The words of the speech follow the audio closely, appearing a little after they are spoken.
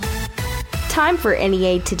Time for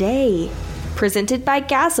NEA Today. Presented by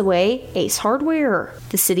Gazaway Ace Hardware.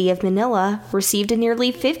 The City of Manila received a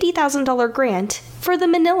nearly $50,000 grant for the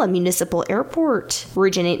Manila Municipal Airport.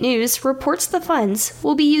 Originate News reports the funds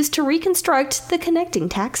will be used to reconstruct the connecting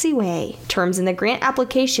taxiway. Terms in the grant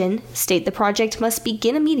application state the project must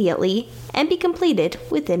begin immediately and be completed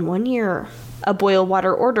within 1 year. A boil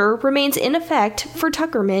water order remains in effect for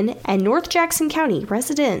Tuckerman and North Jackson County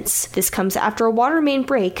residents. This comes after a water main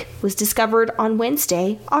break was discovered on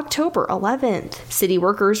Wednesday, October 11th. City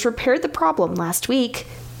workers repaired the problem last week,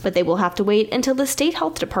 but they will have to wait until the State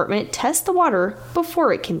Health Department tests the water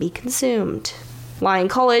before it can be consumed. Lyon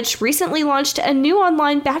College recently launched a new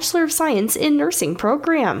online Bachelor of Science in Nursing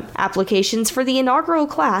program. Applications for the inaugural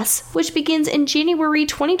class, which begins in January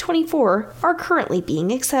 2024, are currently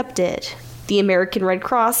being accepted. The American Red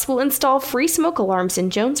Cross will install free smoke alarms in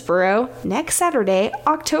Jonesboro next Saturday,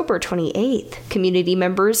 October 28th. Community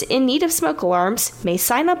members in need of smoke alarms may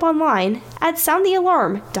sign up online at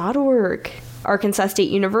soundthealarm.org. Arkansas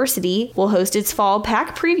State University will host its Fall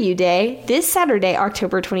Pack Preview Day this Saturday,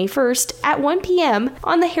 October 21st at 1 p.m.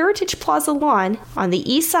 on the Heritage Plaza lawn on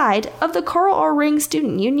the east side of the Carl R. Ring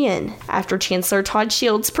Student Union. After Chancellor Todd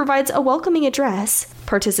Shields provides a welcoming address,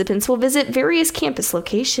 participants will visit various campus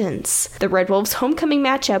locations. The Red Wolves' homecoming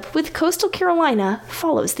matchup with Coastal Carolina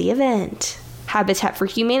follows the event. Habitat for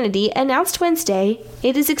Humanity announced Wednesday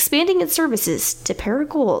it is expanding its services to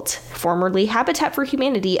Paragould. Formerly Habitat for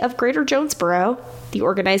Humanity of Greater Jonesboro, the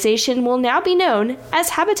organization will now be known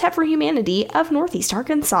as Habitat for Humanity of Northeast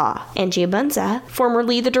Arkansas. Angie Abunza,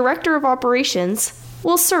 formerly the Director of Operations,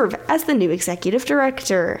 will serve as the new Executive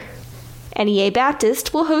Director. NEA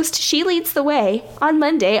Baptist will host She Leads the Way on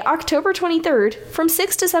Monday, October 23rd from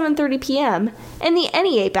 6 to 7:30 p.m. in the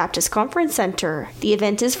NEA Baptist Conference Center. The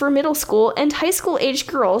event is for middle school and high school age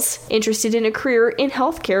girls interested in a career in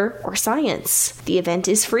healthcare or science. The event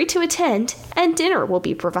is free to attend and dinner will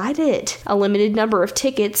be provided. A limited number of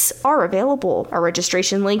tickets are available. A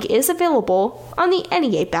registration link is available on the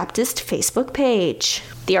NEA Baptist Facebook page.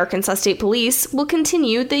 The Arkansas State Police will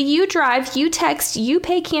continue the You Drive, You Text, You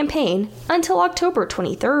Pay campaign until October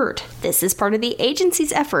 23rd. This is part of the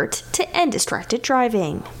agency's effort to end distracted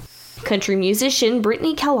driving. Country musician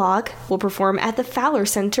Brittany Kellogg will perform at the Fowler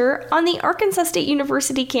Center on the Arkansas State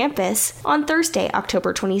University campus on Thursday,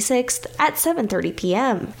 October 26th at 7:30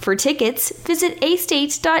 p.m. For tickets, visit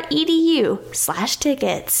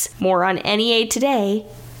astate.edu/tickets. More on NEA Today,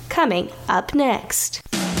 coming up next.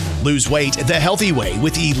 Lose weight the healthy way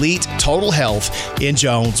with Elite Total Health in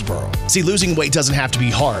Jonesboro. See, losing weight doesn't have to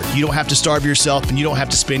be hard. You don't have to starve yourself, and you don't have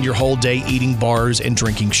to spend your whole day eating bars and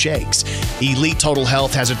drinking shakes. Elite Total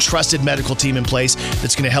Health has a trusted medical team in place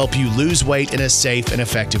that's going to help you lose weight in a safe and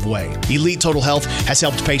effective way. Elite Total Health has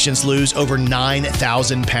helped patients lose over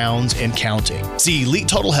 9,000 pounds and counting. See, Elite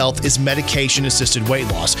Total Health is medication-assisted weight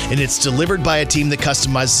loss, and it's delivered by a team that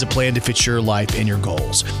customizes a plan to fit your life and your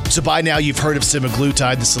goals. So by now, you've heard of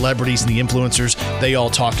semaglutide, the celebrities and the influencers, they all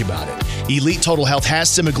talk about it. Elite Total Health has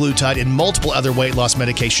semaglutide and multiple other weight loss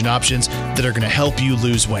medication options that are going to help you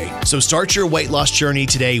lose weight. So start your weight loss journey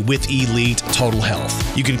today with Elite Total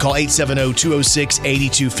Health. You can call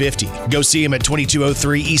 870-206-8250. Go see them at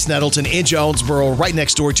 2203 East Nettleton in Jonesboro, right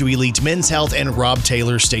next door to Elite Men's Health and Rob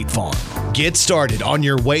Taylor State Farm. Get started on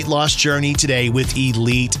your weight loss journey today with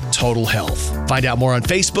Elite Total Health. Find out more on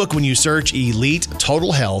Facebook when you search Elite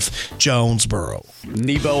Total Health Jonesboro.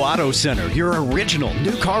 Nebo Auto Center, your original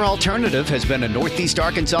new car alternative, has been a Northeast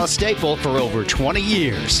Arkansas staple for over 20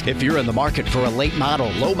 years. If you're in the market for a late model,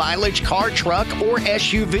 low mileage car, truck, or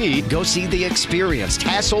SUV, go see the experienced,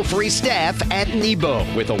 hassle-free staff at Nebo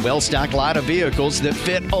with a well-stocked lot of vehicles that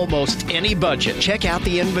fit almost any budget. Check out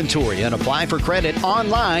the inventory and apply for credit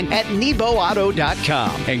online at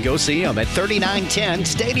NeboAuto.com and go see them at 3910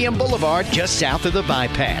 Stadium Boulevard, just south of the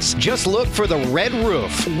bypass. Just look for the red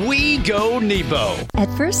roof. We go Nebo. At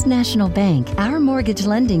First National Bank, our mortgage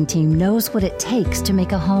lending team knows what it takes to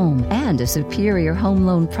make a home and a superior home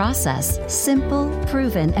loan process. Simple,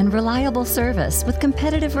 proven, and reliable service with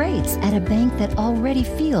competitive rates at a bank that already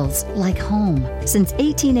feels like home. Since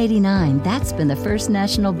 1889, that's been the First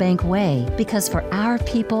National Bank way, because for our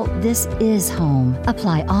people, this is home.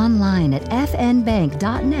 Apply online at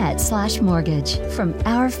fnbank.net/mortgage. From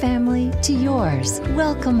our family to yours,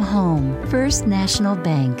 welcome home. First National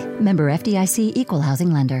Bank. Member FDIC, Equal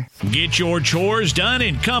Housing Lender. lender. Get your chores done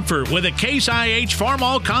in comfort with a Case IH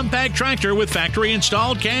Farmall compact tractor with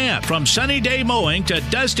factory-installed cab. From sunny day mowing to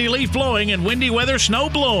dusty leaf blowing and windy weather snow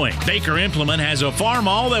blowing, Baker Implement has a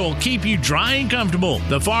Farmall that will keep you dry and comfortable.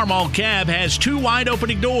 The Farmall cab has 2 wide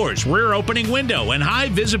opening doors, rear opening window, and high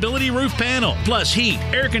visibility roof panel, plus heat,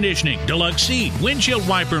 air conditioning, deluxe seat, windshield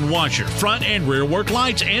wiper and washer, front and rear work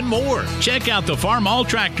lights, and more. Check out the Farmall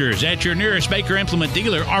tractors at your nearest Baker Implement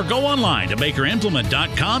dealer or go online to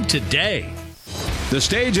bakerimplement.com today. The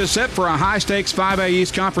stage is set for a high-stakes 5A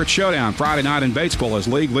East Conference showdown Friday night in Batesville as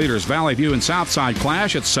league leaders Valley View and Southside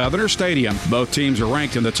clash at Southerner Stadium. Both teams are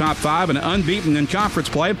ranked in the top 5 and unbeaten in conference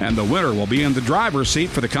play, and the winner will be in the driver's seat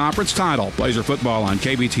for the conference title. Blazer football on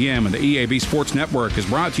KBTM and the EAB Sports Network is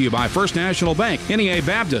brought to you by First National Bank, NEA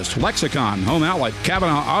Baptist, Lexicon, Home Outlet,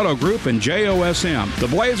 Kavanaugh Auto Group, and JOSM. The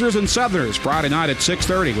Blazers and Southerners Friday night at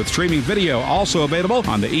 6:30 with streaming video also available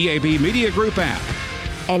on the EAB Media Group app.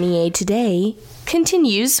 NEA Today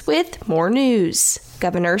continues with more news.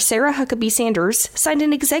 Governor Sarah Huckabee Sanders signed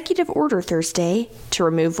an executive order Thursday to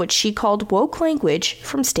remove what she called woke language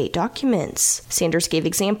from state documents. Sanders gave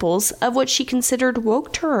examples of what she considered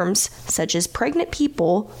woke terms, such as pregnant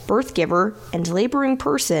people, birth giver, and laboring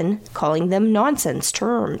person, calling them nonsense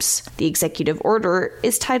terms. The executive order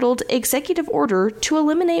is titled Executive Order to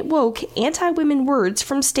Eliminate Woke Anti-Women Words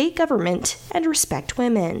from State Government and Respect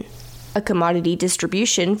Women. A commodity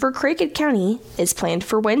distribution for Craighead County is planned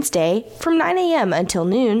for Wednesday from 9 a.m. until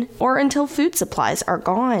noon or until food supplies are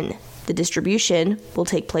gone. The distribution will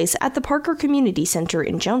take place at the Parker Community Center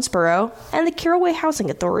in Jonesboro and the Caraway Housing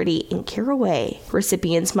Authority in Caraway.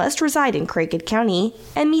 Recipients must reside in Craighead County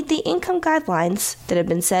and meet the income guidelines that have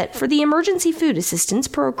been set for the Emergency Food Assistance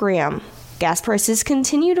Program. Gas prices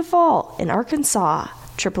continue to fall in Arkansas.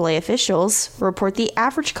 AAA officials report the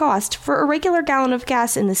average cost for a regular gallon of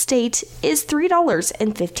gas in the state is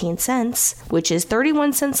 $3.15, which is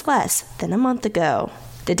 31 cents less than a month ago.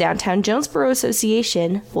 The Downtown Jonesboro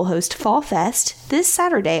Association will host Fall Fest this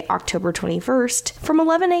Saturday, October 21st, from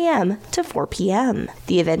 11 a.m. to 4 p.m.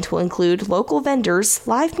 The event will include local vendors,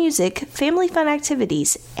 live music, family fun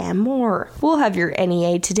activities, and more. We'll have your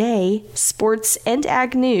NEA Today, sports, and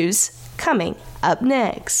ag news coming up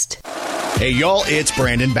next. Hey, y'all, it's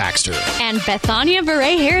Brandon Baxter. And Bethania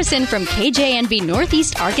Beret Harrison from KJNB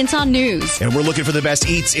Northeast Arkansas News. And we're looking for the best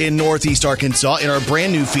eats in Northeast Arkansas in our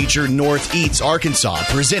brand new feature, North Eats Arkansas,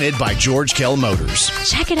 presented by George Kell Motors.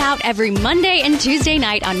 Check it out every Monday and Tuesday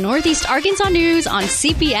night on Northeast Arkansas News on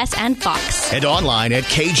CPS and Fox. And online at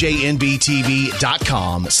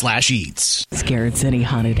kjnbtv.com/eats. Scared City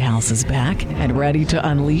Haunted House is back and ready to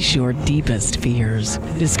unleash your deepest fears.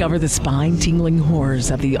 Discover the spine-tingling horrors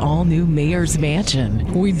of the all-new Mayor's Mansion.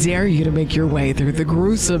 We dare you to make your way through the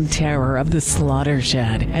gruesome terror of the Slaughter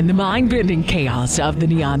Shed and the mind-bending chaos of the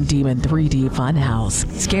Neon Demon 3D Funhouse.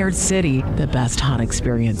 Scared City, the best haunt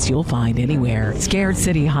experience you'll find anywhere. Scared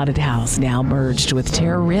City Haunted House, now merged with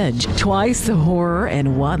Terror Ridge. Twice the horror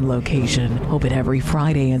in one location. Open every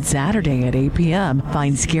Friday and Saturday at 8 p.m.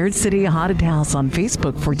 Find Scared City Haunted House on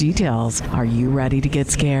Facebook for details. Are you ready to get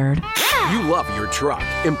scared? You love your truck,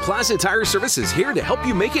 and Plaza Tire Service is here to help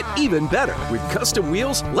you make it even better with custom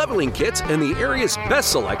wheels, leveling kits, and the area's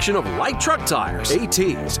best selection of light truck tires,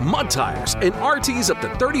 ATs, mud tires, and RTs up to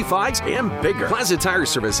 35s and bigger. Plaza Tire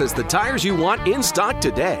Service has the tires you want in stock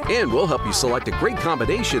today, and we'll help you select a great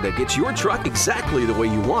combination that gets your truck exactly the way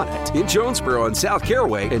you want it. In Jonesboro and South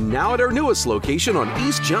Caraway, and now at our newest location on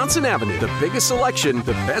East Johnson Avenue. The biggest selection,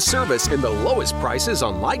 the best service, and the lowest prices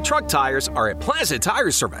on light truck tires are at Plaza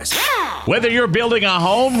Tire Service. Whether you're building a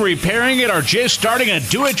home, repairing it, or just starting a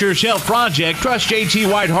do-it-yourself project, trust JT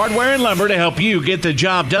White Hardware and Lumber to help you get the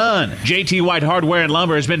job done. JT White Hardware and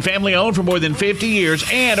Lumber has been family-owned for more than 50 years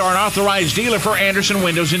and are an authorized dealer for Anderson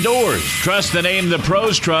Windows and Doors. Trust the name the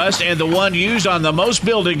pros trust and the one used on the most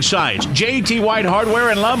building sites. JT White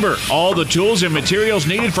Hardware and Lumber. All the tools and materials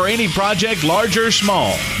needed for any project, large or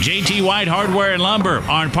small. JT White Hardware and Lumber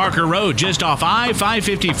on Parker Road, just off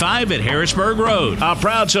I-555 at Harrisburg Road. A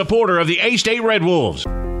proud supporter of the A-State Red Wolves.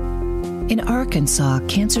 In Arkansas,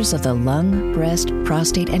 cancers of the lung, breast,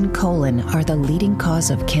 prostate, and colon are the leading cause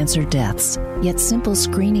of cancer deaths. Yet simple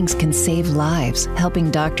screenings can save lives,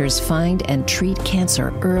 helping doctors find and treat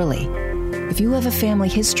cancer early. If you have a family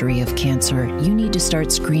history of cancer, you need to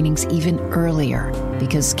start screenings even earlier,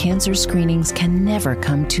 because cancer screenings can never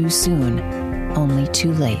come too soon, only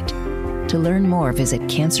too late. To learn more, visit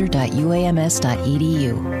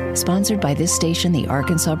cancer.uams.edu. Sponsored by this station, the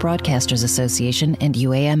Arkansas Broadcasters Association, and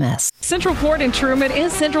UAMS. Central Ford in Truman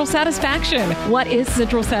is Central Satisfaction. What is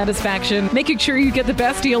Central Satisfaction? Making sure you get the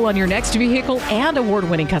best deal on your next vehicle and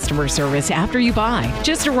award-winning customer service after you buy.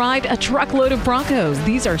 Just arrived a truckload of Broncos.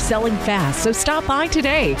 These are selling fast, so stop by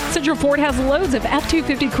today. Central Ford has loads of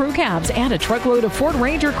F-250 crew cabs and a truckload of Ford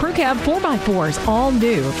Ranger crew cab 4x4s, all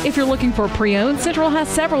new. If you're looking for pre-owned, Central has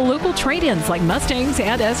several local trade-ins like Mustangs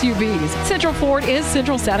and SUVs. Central Ford is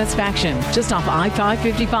Central Satisfaction. Just off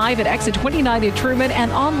I-555 at exit 29 in Truman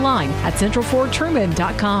and online at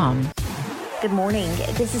centralfordtruman.com. Good morning.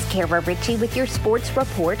 This is Kara Ritchie with your sports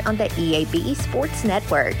report on the EAB Sports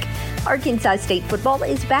Network. Arkansas State football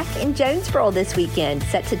is back in Jonesboro this weekend,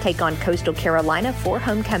 set to take on Coastal Carolina for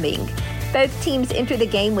homecoming. Both teams enter the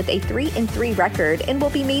game with a 3-3 record and will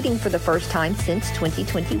be meeting for the first time since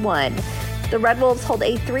 2021. The Red Wolves hold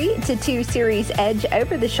a 3-2 series edge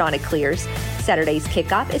over the Chanticleers. Saturday's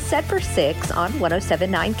kickoff is set for 6 on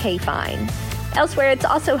 107.9 K-Fine. Elsewhere, it's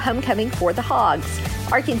also homecoming for the Hogs.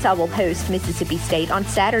 Arkansas will host Mississippi State on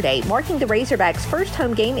Saturday, marking the Razorbacks' first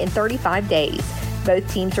home game in 35 days.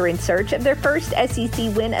 Both teams are in search of their first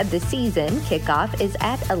SEC win of the season. Kickoff is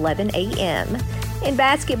at 11 a.m. In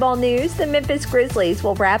basketball news, the Memphis Grizzlies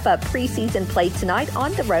will wrap up preseason play tonight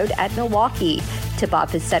on the road at Milwaukee.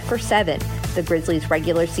 Tip-off is set for 7. The Grizzlies'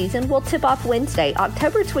 regular season will tip off Wednesday,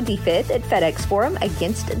 October 25th at FedEx Forum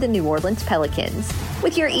against the New Orleans Pelicans.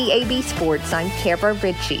 With your EAB Sports, I'm Kara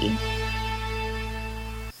Ritchie.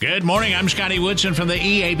 Good morning. I'm Scotty Woodson from the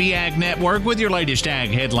EAB Ag Network with your latest ag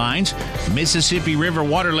headlines. Mississippi River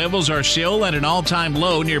water levels are still at an all-time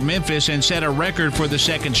low near Memphis and set a record for the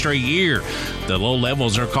second straight year. The low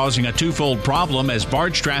levels are causing a twofold problem as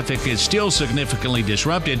barge traffic is still significantly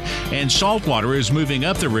disrupted and saltwater is moving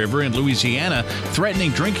up the river in Louisiana, threatening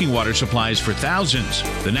drinking water supplies for thousands.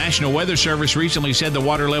 The National Weather Service recently said the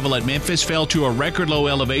water level at Memphis fell to a record low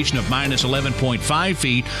elevation of minus 11.5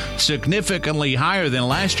 feet, significantly higher than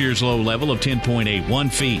last year's low level of 10.81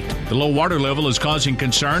 feet. The low water level is causing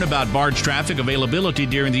concern about barge traffic availability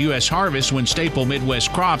during the U.S. harvest when staple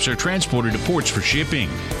Midwest crops are transported to ports for shipping.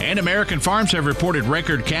 And American farms have reported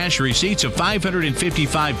record cash receipts of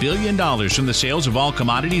 $555 billion from the sales of all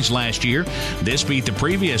commodities last year. This beat the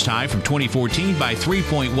previous high from 2014 by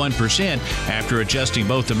 3.1% after adjusting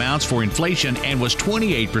both amounts for inflation and was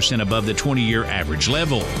 28% above the 20-year average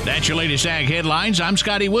level. That's your latest ag headlines. I'm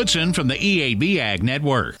Scotty Woodson from the EAB Ag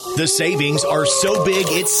Network. The savings are so big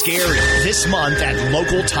it's scary. This month at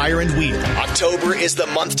Local Tire and Wheel. October is the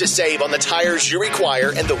month to save on the tires you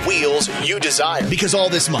require and the wheels you desire. Because all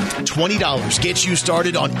this month, $20 gets you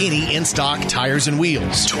started on any in-stock tires and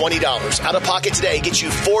wheels. $20 out of pocket today gets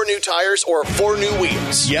you 4 new tires or 4 new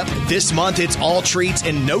wheels. Yep, this month it's all treats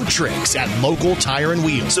and no tricks at Local Tire and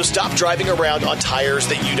Wheel. So stop driving around on tires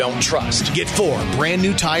that you don't trust. Get 4 brand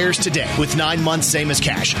new tires today with 9 months same as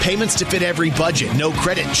cash. Payments to fit every budget, no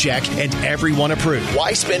credit check, and everyone approved.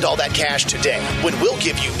 Why spend all that cash today when we'll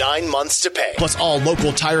give you 9 months to pay? Plus, all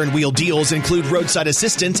Local Tire and Wheel deals include roadside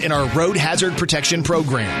assistance in our road hazard protection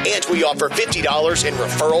program. And we offer $50 in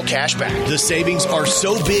referral cash back. The savings are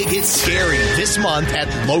so big it's scary this month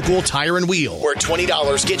at Local Tire and Wheel, where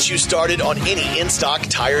 $20 gets you started on any in-stock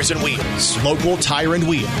tires and wheels. Local Tire and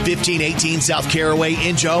Wheel, 1518 South Caraway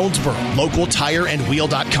in Jonesboro.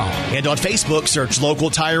 LocalTireandWheel.com. And on Facebook, search Local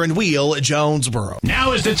Tire and Wheel Jonesboro.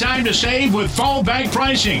 Now is the time to save with fall bag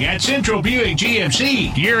pricing at Central Buick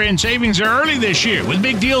GMC. Year-end savings are early this year with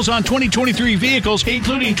big deals on 2023 vehicles,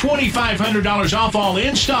 including $2,500 off all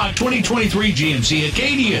in-stock 2023 GMC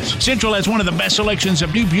Acadias. Central has one of the best selections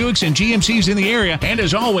of new Buicks and GMCs in the area, and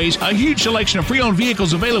as always, a huge selection of pre-owned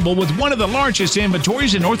vehicles available with one of the largest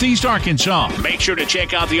inventories in Northeast Arkansas. Make sure to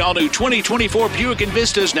check out the all-new 2024 Buick and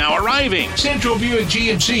Vistas now arriving. Central Buick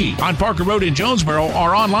GMC on Parker Road in Jonesboro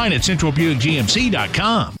or online at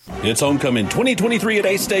centralbuickgmc.com. It's homecoming 2023 at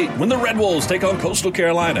A-State when the Red Wolves take on Coastal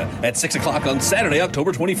Carolina at 6 o'clock on Saturday,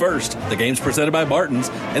 October 21st. The game's presented by Barton's,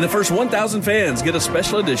 and the first 1,000 fans get a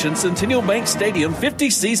special edition Centennial Bank Stadium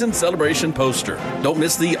 50-season celebration poster. Don't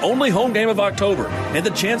miss the only home game of October and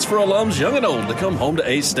the chance for alums young and old to come home to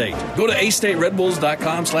A-State. Go to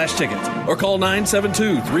astateredwolves.com/tickets or call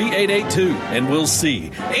 972-3882 and we'll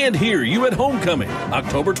see and hear you at homecoming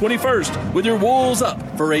October 21st with your Wolves up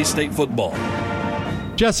for A-State football.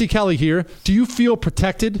 Jesse Kelly here. Do you feel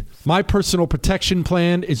protected? My personal protection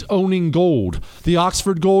plan is owning gold. The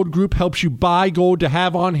Oxford Gold Group helps you buy gold to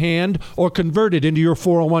have on hand or convert it into your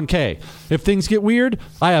 401k. If things get weird,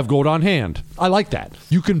 I have gold on hand. I like that.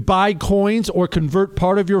 You can buy coins or convert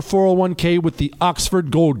part of your 401k with the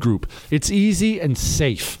Oxford Gold Group. It's easy and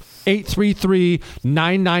safe.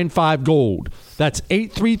 833-995-GOLD. That's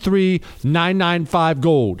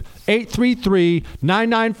 833-995-GOLD.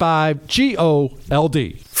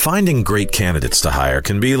 833-995-GOLD. Finding great candidates to hire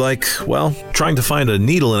can be like, well, trying to find a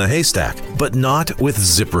needle in a haystack, but not with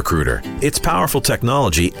ZipRecruiter. Its powerful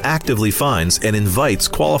technology actively finds and invites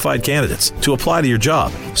qualified candidates to apply to your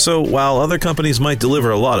job. So while other companies might deliver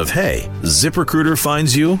a lot of hay, ZipRecruiter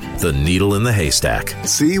finds you the needle in the haystack.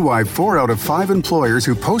 See why 4 out of 5 employers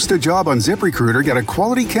who post a job on ZipRecruiter get a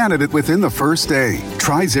quality candidate within the first day.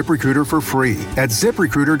 Try ZipRecruiter for free at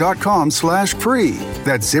ZipRecruiter.com/free.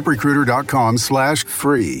 That's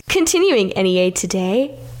ZipRecruiter.com/free. Continuing NEA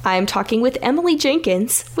Today, I'm talking with Emily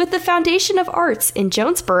Jenkins with the Foundation of Arts in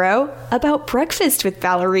Jonesboro about breakfast with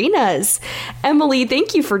ballerinas. Emily,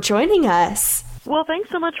 thank you for joining us. Well, thanks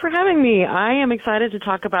so much for having me. I am excited to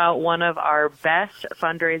talk about one of our best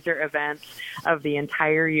fundraiser events of the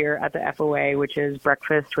entire year at the FOA, which is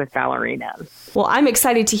Breakfast with Ballerinas. Well, I'm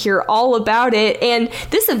excited to hear all about it. And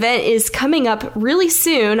this event is coming up really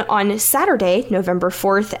soon on Saturday, November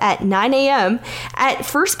 4th at 9 a.m. at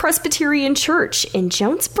First Presbyterian Church in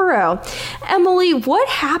Jonesboro. Emily, what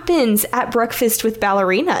happens at Breakfast with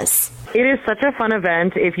Ballerinas? It is such a fun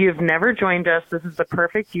event. If you've never joined us, this is the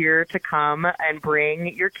perfect year to come and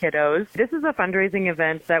bring your kiddos. This is a fundraising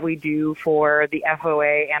event that we do for the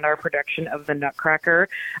FOA and our production of the Nutcracker.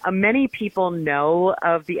 Many people know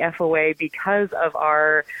of the FOA because of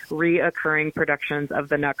our reoccurring productions of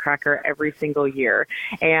the Nutcracker every single year.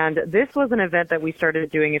 And this was an event that we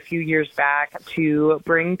started doing a few years back to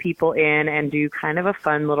bring people in and do kind of a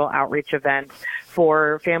fun little outreach event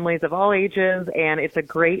for families of all ages, and it's a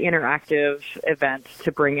great interactive event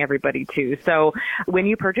to bring everybody to. So when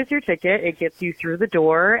you purchase your ticket, it gets you through the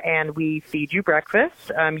door, and we feed you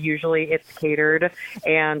breakfast. Usually it's catered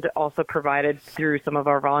and also provided through some of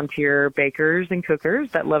our volunteer bakers and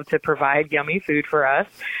cookers that love to provide yummy food for us.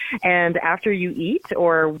 And after you eat,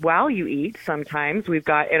 or while you eat, sometimes we've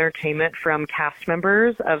got entertainment from cast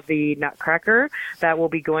members of the Nutcracker that will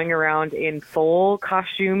be going around in full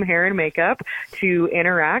costume, hair, and makeup to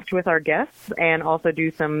interact with our guests and also do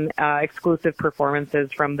some exclusive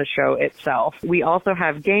performances from the show itself. We also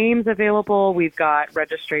have games available. We've got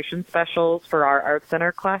registration specials for our Art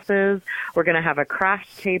Center classes. We're going to have a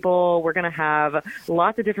craft table. We're going to have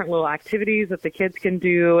lots of different little activities that the kids can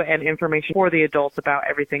do and information for the adults about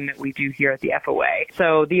everything that we do here at the FOA.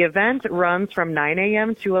 So the event runs from 9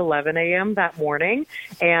 a.m. to 11 a.m. that morning,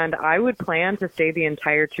 and I would plan to stay the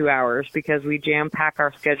entire 2 hours because we jam-pack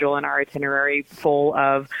our schedule and our itinerary full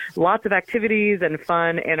of lots of activities and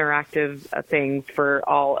fun, interactive things for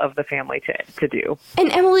all of the family to do.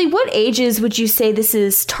 And Emily, what ages would you say this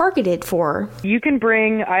is targeted for? You can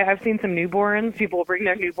bring, I've seen some newborns, people will bring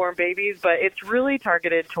their newborn babies, but it's really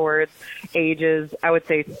targeted towards ages, I would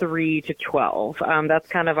say 3 to 12. That's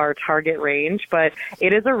kind of our target range, but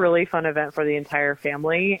it is a really fun event for the entire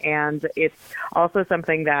family, and it's also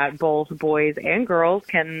something that both boys and girls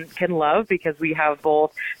can love because we have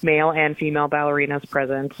both male and female ballerinas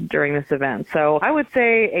present during this event. So I would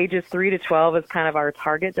say ages 3 to 12 is kind of our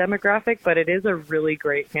target demographic, but it is a really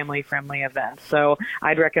great family-friendly event. So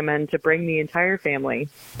I'd recommend to bring the entire family.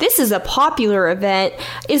 This is a popular event.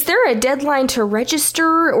 Is there a deadline to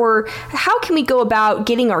register, or how can we go about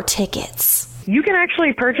getting our tickets? You can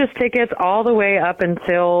actually purchase tickets all the way up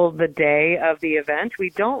until the day of the event.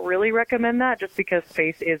 We don't really recommend that just because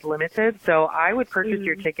space is limited. So I would purchase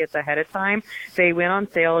your tickets ahead of time. They went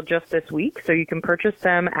on sale just this week, so you can purchase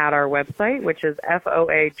them at our website, which is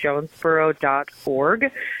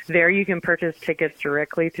foajonesboro.org. There you can purchase tickets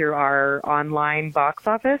directly through our online box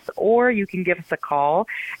office, or you can give us a call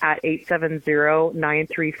at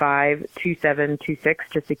 870-935-2726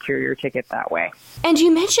 to secure your ticket that way. And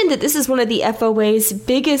you mentioned that this is one of the FOA's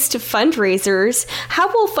biggest fundraisers.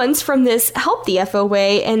 How will funds from this help the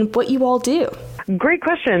FOA and what you all do? Great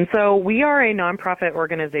question. So we are a nonprofit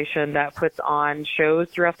organization that puts on shows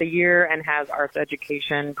throughout the year and has arts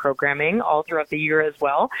education programming all throughout the year as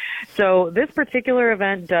well. So this particular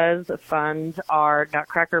event does fund our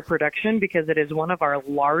Nutcracker production because it is one of our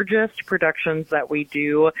largest productions that we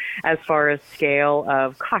do as far as scale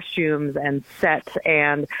of costumes and set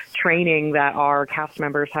and training that our cast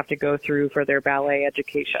members have to go through for their ballet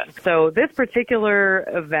education. So this particular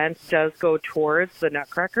event does go towards the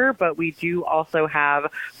Nutcracker, but we do also also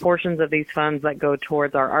have portions of these funds that go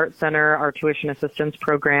towards our art center, our tuition assistance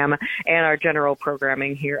program, and our general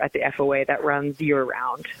programming here at the FOA that runs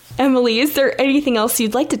year-round. Emily, is there anything else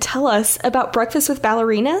you'd like to tell us about Breakfast with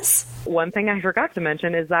Ballerinas? One thing I forgot to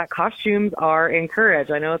mention is that costumes are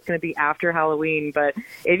encouraged. I know it's going to be after Halloween, but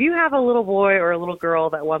if you have a little boy or a little girl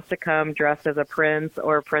that wants to come dressed as a prince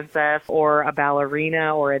or a princess or a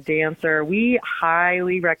ballerina or a dancer, we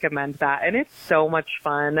highly recommend that. And it's so much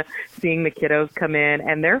fun seeing the kiddos come in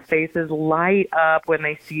and their faces light up when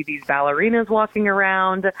they see these ballerinas walking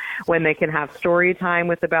around, when they can have story time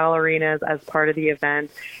with the ballerinas as part of the event.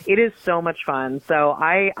 It is so much fun. So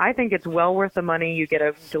I think it's well worth the money. You get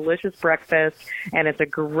a delicious breakfast, and it's a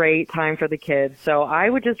great time for the kids. So I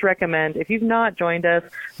would just recommend, if you've not joined us,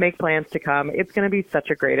 make plans to come. It's going to be such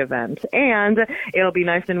a great event, and it'll be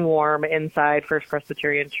nice and warm inside First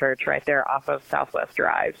Presbyterian Church right there off of Southwest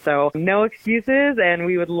Drive. So no excuses, and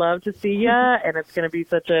we would love to see you, and it's going to be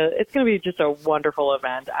just a wonderful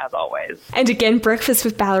event as always. And again, Breakfast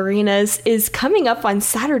with Ballerinas is coming up on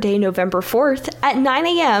Saturday, November 4th at 9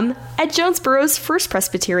 a.m. at Jonesboro's First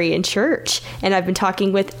Presbyterian Church. And I've been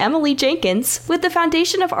talking with Emily Jenkins with the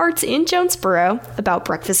Foundation of Arts in Jonesboro about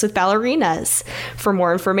Breakfast with Ballerinas. For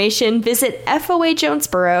more information, visit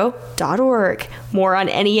foajonesboro.org. More on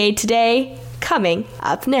NEA Today, coming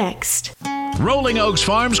up next. Rolling Oaks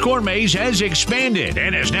Farms Corn Maze has expanded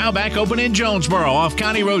and is now back open in Jonesboro off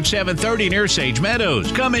County Road 730 near Sage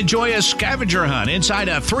Meadows. Come enjoy a scavenger hunt inside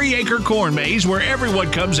a 3-acre corn maze where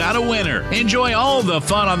everyone comes out a winner. Enjoy all the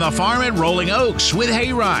fun on the farm at Rolling Oaks with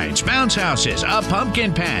hay rides, bounce houses, a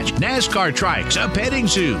pumpkin patch, NASCAR trikes, a petting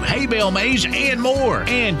zoo, hay bale maze, and more.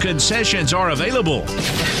 And concessions are available.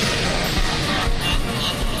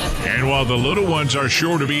 And while the little ones are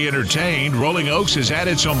sure to be entertained, Rolling Oaks has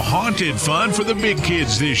added some haunted fun for the big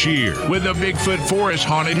kids this year with the Bigfoot Forest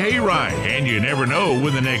Haunted Hayride. And you never know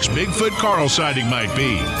when the next Bigfoot Carl sighting might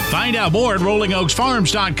be. Find out more at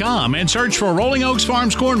rollingoaksfarms.com and search for Rolling Oaks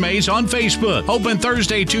Farms Corn Maze on Facebook. Open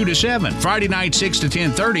Thursday 2 to 7, Friday night 6 to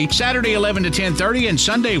 10:30, Saturday 11 to 10:30, and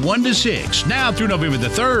Sunday 1 to 6. Now through November the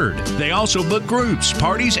 3rd. They also book groups,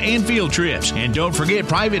 parties, and field trips. And don't forget,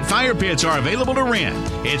 private fire pits are available to rent.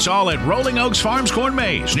 It's all at Rolling Oaks Farms Corn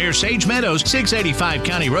Maze near Sage Meadows, 685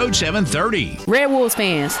 County Road 730. Red Wolves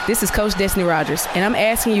fans, this is Coach Destiny Rogers, and I'm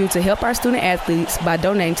asking you to help our student athletes by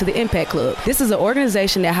donating to the Impact Club. This is an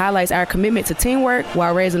organization that highlights our commitment to teamwork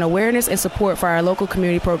while raising awareness and support for our local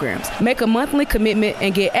community programs. Make a monthly commitment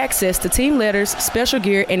and get access to team letters, special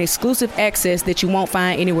gear, and exclusive access that you won't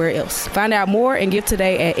find anywhere else. Find out more and give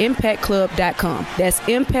today at impactclub.com. That's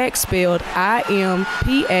Impact spelled IMPACKT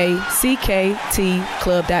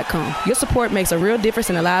club.com. Your support makes a real difference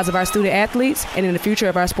in the lives of our student athletes and in the future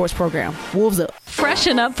of our sports program. Wolves up.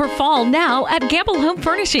 Freshen up for fall now at Gamble Home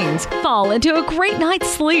Furnishings. Fall into a great night's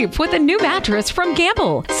sleep with a new mattress from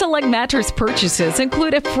Gamble. Select mattress purchases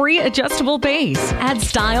include a free adjustable base. Add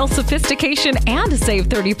style, sophistication, and save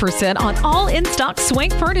 30% on all in-stock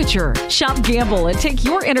Swank furniture. Shop Gamble and take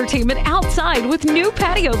your entertainment outside with new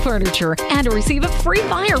patio furniture and receive a free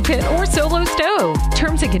fire pit or solo stove.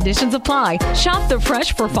 Terms and conditions apply. Shop the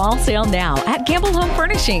Fresh for Fall sale now at Gamble Home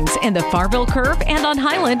Furnishings in the Farville Curve and on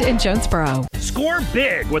Highland in Jonesboro. Score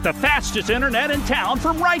big with the fastest internet in town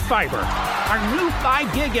from Right Fiber. Our new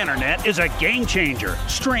 5 gig internet is a game changer.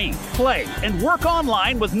 Stream, play, and work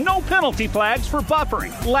online with no penalty flags for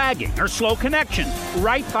buffering, lagging, or slow connection.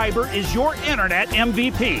 Right Fiber is your internet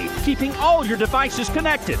MVP, keeping all your devices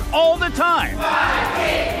connected all the time. 5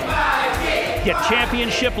 gig, 5 gig. Get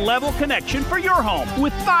championship level connection for your home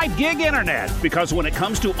with 5 gig internet, because when it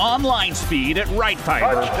comes to online speed at Right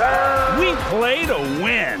Fiber, we play to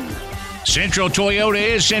win. Central Toyota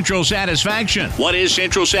is Central Satisfaction. What is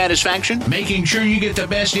Central Satisfaction? Making sure you get the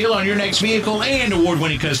best deal on your next vehicle and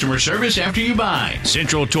award-winning customer service after you buy.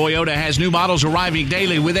 Central Toyota has new models arriving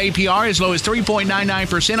daily with APR as low as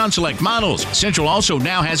 3.99% on select models. Central also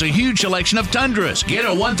now has a huge selection of Tundras. Get a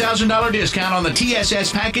 $1,000 discount on the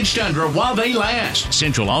TSS Package Tundra while they last.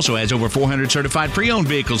 Central also has over 400 certified pre-owned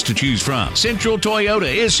vehicles to choose from. Central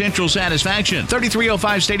Toyota is Central Satisfaction.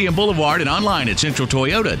 3305 Stadium Boulevard and online at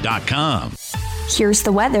centraltoyota.com. Here's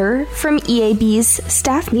the weather from EAB's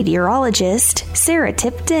staff meteorologist, Sarah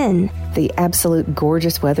Tipton. The absolute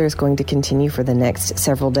gorgeous weather is going to continue for the next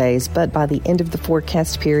several days, but by the end of the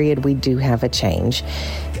forecast period, we do have a change.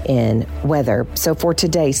 in weather. So for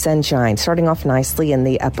today, sunshine starting off nicely in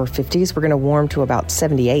the upper 50s. We're going to warm to about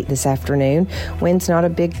 78 this afternoon. Wind's not a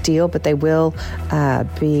big deal, but they will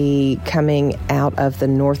be coming out of the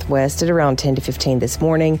northwest at around 10 to 15 this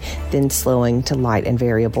morning, then slowing to light and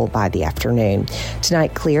variable by the afternoon.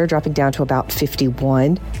 Tonight, clear, dropping down to about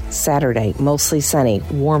 51. Saturday, mostly sunny,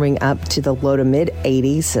 warming up to the low to mid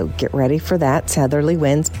 80s, so get ready for that. Southerly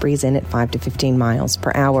winds breeze in at 5 to 15 miles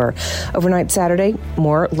per hour. Overnight Saturday,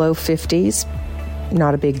 more low 50s.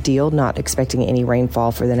 Not a big deal. Not expecting any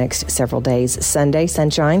rainfall for the next several days. Sunday,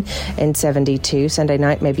 sunshine and 72. Sunday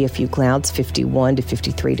night, maybe a few clouds, 51 to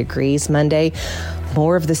 53 degrees. Monday,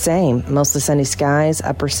 more of the same. Mostly sunny skies,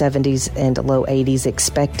 upper 70s and low 80s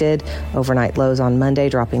expected. Overnight lows on Monday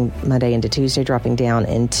into Tuesday, dropping down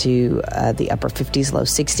into the upper 50s, low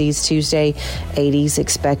 60s. Tuesday, 80s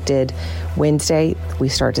expected. Wednesday, we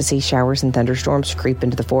start to see showers and thunderstorms creep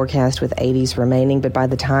into the forecast with 80s remaining. But by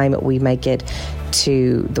the time we make it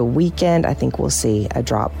to the weekend, I think we'll see a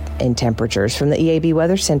drop in temperatures. From the EAB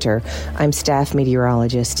Weather Center, I'm staff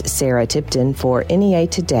meteorologist Sarah Tipton for NEA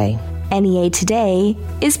Today. NEA Today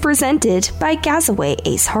is presented by Gazaway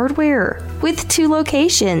Ace Hardware with 2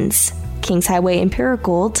 locations, Kings Highway in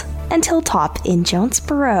Paragould and Hilltop in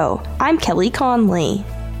Jonesboro. I'm Kelly Conley.